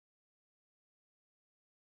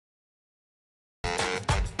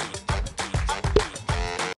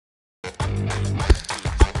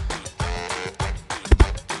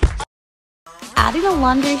adding a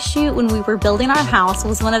laundry chute when we were building our house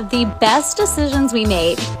was one of the best decisions we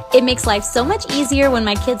made. It makes life so much easier when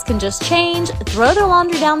my kids can just change, throw their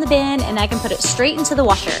laundry down the bin, and I can put it straight into the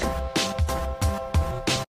washer.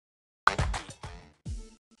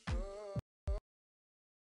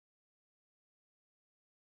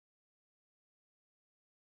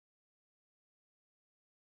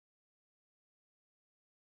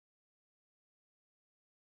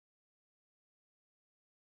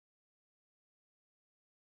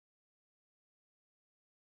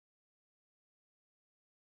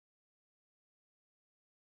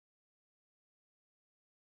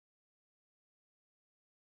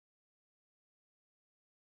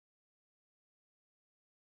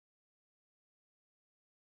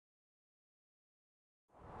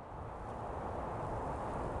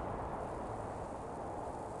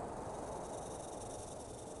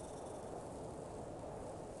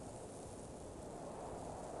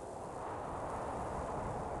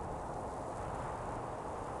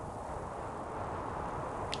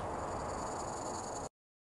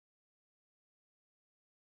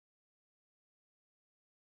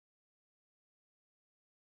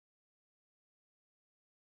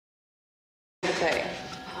 Okay.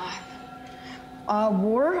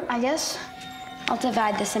 War, I guess. I'll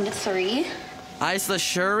divide this into 3. Isla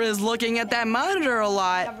sure is looking at that monitor a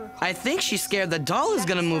lot. I think she's scared the doll is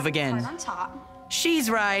gonna move again. On top. She's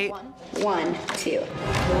right. 1, 2,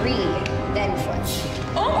 3, then flips.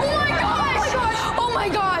 Oh my gosh! Oh my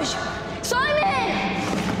gosh! Simon!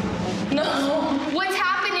 No. What's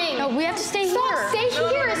happening? No, we have to stay here. Stay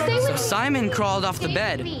here. Stay with me. Simon crawled off the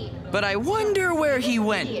bed, but I wonder where he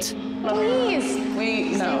went. Please.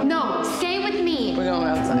 No. No, stay with me. We're going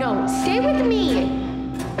outside. No, stay with me.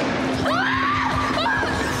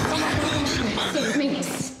 Stay with me.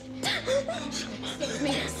 Stay with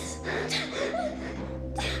me.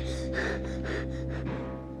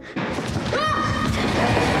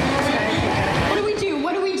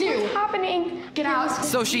 What do we do? What's happening? Get out.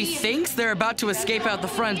 So she thinks they're about to escape out the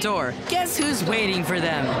front door. Guess who's waiting for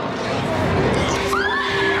them?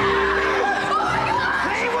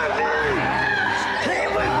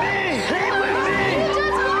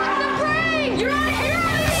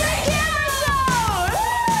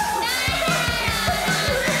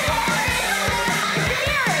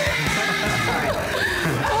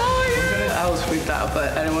 Out,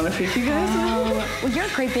 but I didn't want to freak you guys out. Well, you're a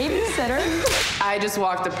great babysitter. I just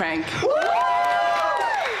walked the prank.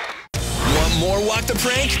 Want more Walk the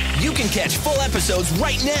Prank? You can catch full episodes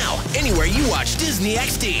right now, anywhere you watch Disney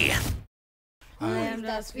XD. I am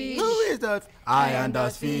das Fisch. Who is that? I am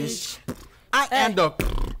das Fisch. I am the...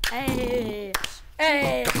 Hey,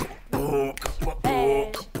 hey.